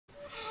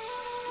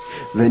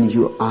When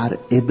you are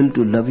able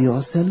to love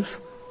yourself,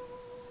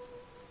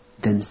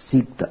 then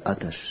seek the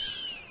other.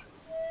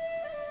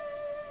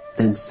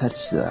 Then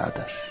search the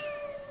other.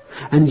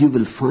 And you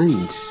will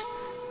find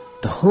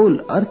the whole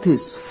earth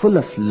is full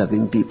of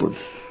loving people.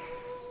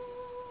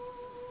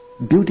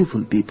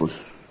 Beautiful people.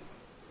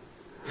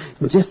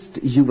 Just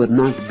you were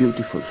not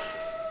beautiful.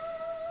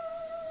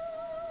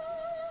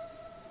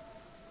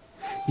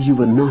 You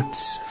were not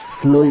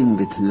flowing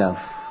with love.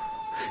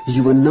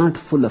 You were not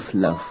full of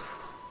love.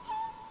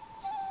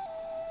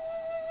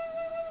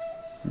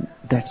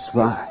 That's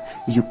why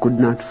you could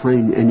not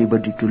find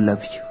anybody to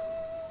love you.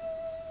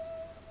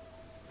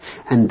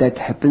 And that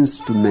happens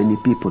to many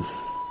people.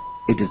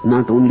 It is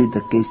not only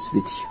the case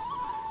with you.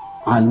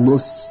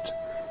 Almost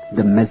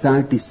the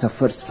majority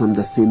suffers from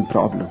the same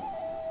problem.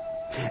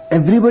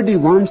 Everybody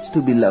wants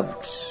to be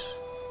loved.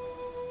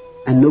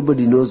 And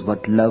nobody knows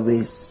what love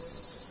is.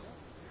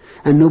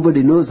 And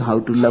nobody knows how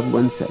to love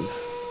oneself.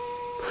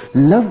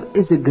 Love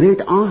is a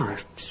great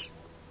art.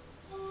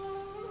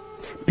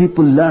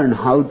 People learn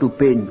how to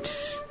paint.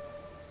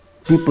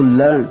 People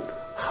learn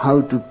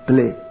how to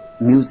play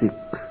music.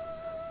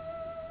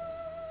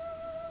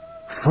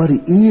 For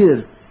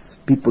years,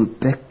 people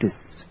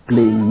practice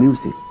playing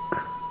music.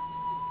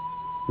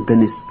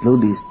 Then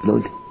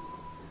slowly,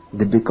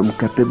 they become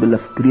capable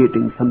of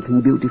creating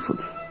something beautiful.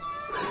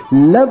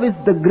 Love is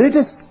the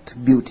greatest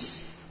beauty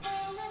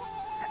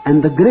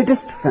and the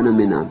greatest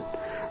phenomenon,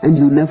 and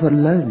you never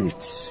learn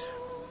it.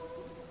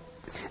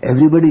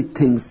 Everybody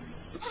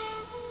thinks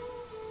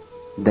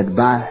that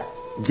by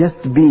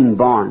just being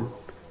born,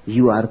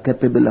 you are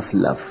capable of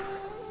love.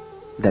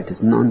 That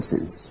is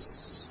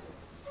nonsense.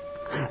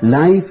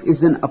 Life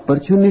is an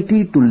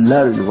opportunity to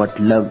learn what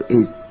love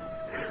is.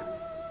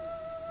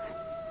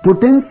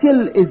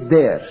 Potential is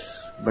there,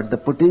 but the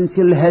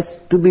potential has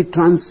to be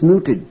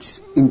transmuted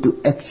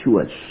into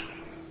actual.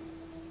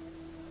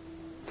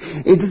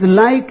 It is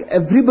like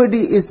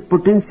everybody is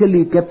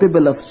potentially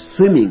capable of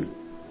swimming,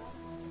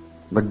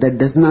 but that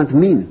does not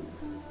mean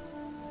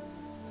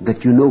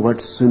that you know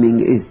what swimming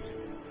is.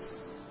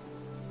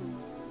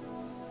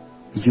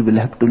 You will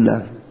have to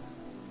learn.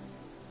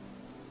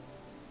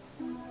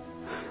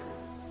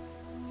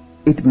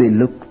 It may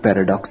look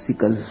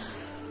paradoxical,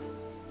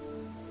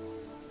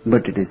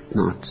 but it is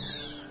not.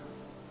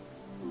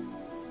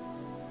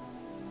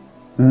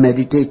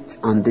 Meditate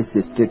on this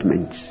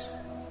statement.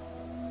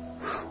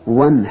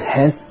 One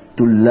has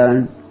to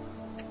learn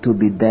to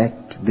be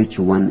that which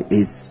one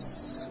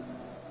is.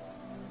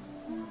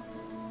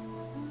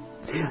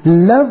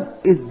 Love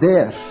is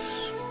there,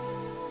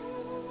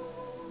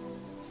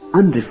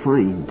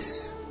 unrefined,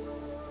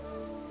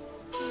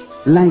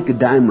 like a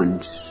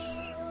diamond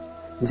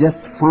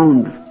just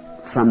found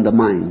from the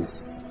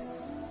mines.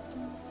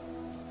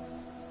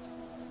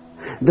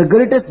 The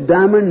greatest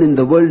diamond in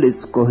the world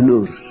is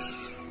Kohinoor.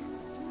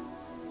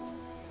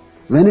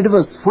 When it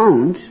was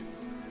found,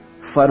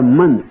 for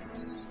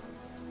months,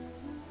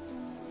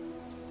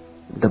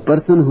 the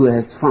person who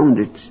has found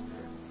it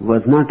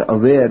was not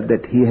aware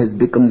that he has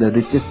become the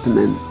richest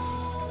man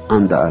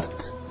on the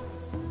earth.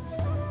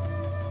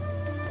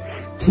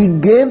 He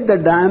gave the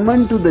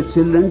diamond to the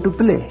children to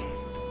play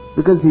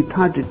because he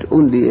thought it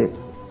only a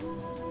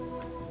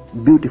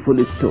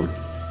beautiful stone,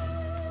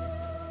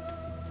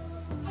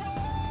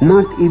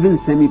 not even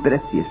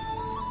semi-precious.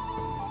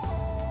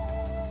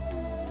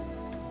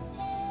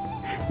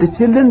 The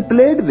children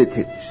played with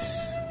it.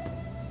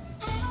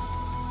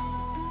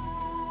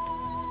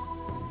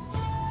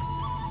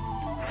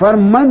 For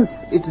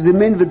months it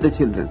remained with the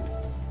children,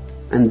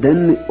 and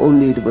then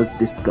only it was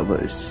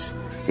discovered.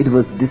 It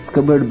was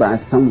discovered by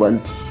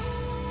someone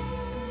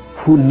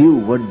who knew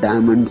what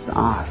diamonds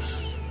are.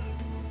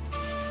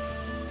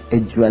 A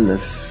jeweler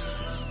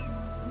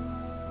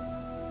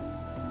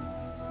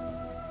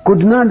could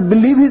not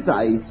believe his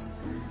eyes.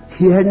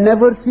 He had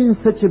never seen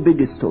such a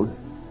big stone,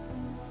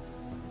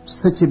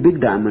 such a big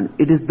diamond.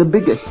 It is the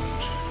biggest.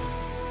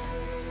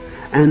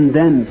 And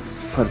then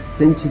for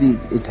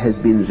centuries it has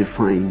been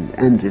refined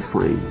and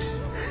refined.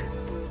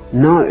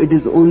 Now it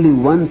is only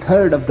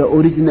 1/3 of the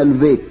original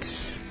weight.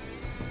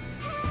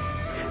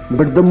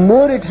 But the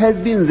more it has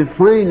been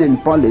refined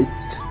and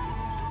polished,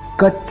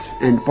 cut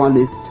and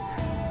polished,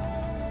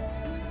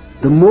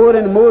 the more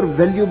and more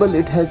valuable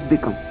it has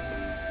become.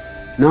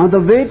 Now the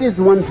weight is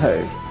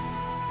 1/3,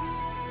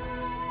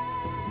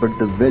 but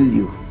the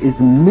value is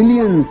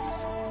millions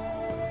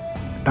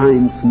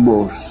times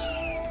more.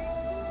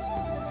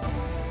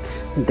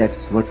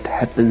 That's what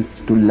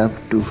happens to love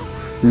too.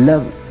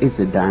 Love is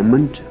a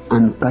diamond,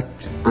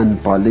 uncut,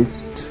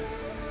 unpolished.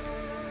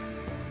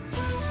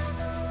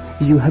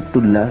 You have to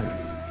learn,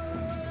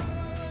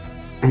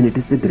 and it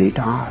is a great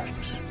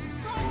art.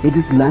 It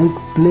is like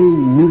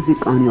playing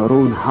music on your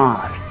own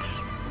heart.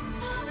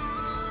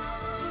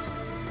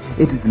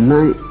 It is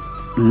like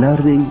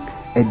learning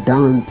a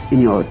dance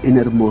in your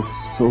innermost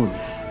soul,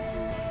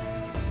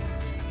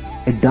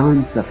 a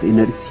dance of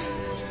energy.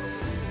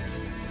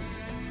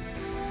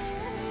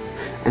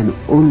 And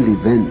only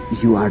when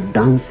you are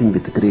dancing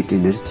with great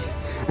energy,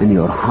 and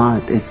your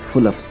heart is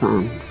full of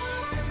songs,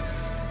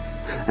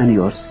 and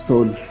your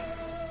soul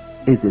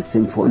is a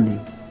symphony,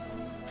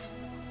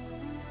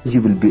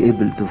 you will be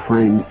able to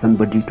find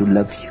somebody to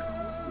love you.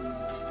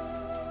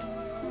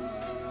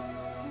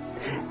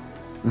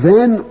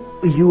 When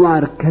you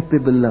are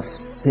capable of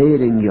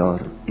sharing your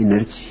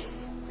energy,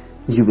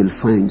 you will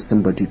find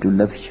somebody to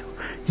love you.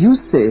 You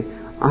say,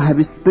 I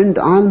have spent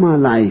all my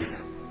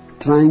life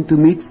trying to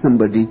meet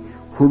somebody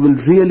who will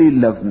really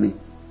love me.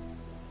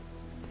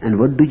 And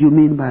what do you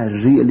mean by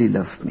really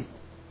love me?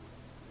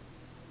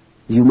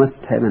 You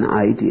must have an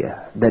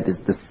idea. That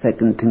is the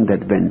second thing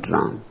that went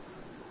wrong.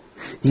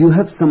 You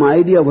have some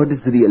idea what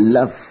is real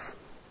love.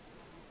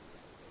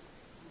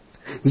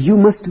 You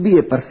must be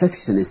a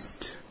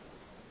perfectionist.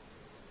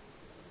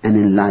 And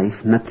in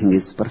life, nothing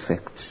is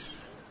perfect.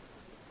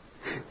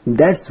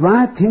 That's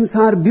why things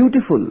are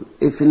beautiful.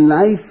 If in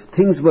life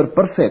things were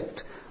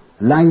perfect,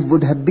 life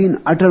would have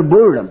been utter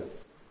boredom.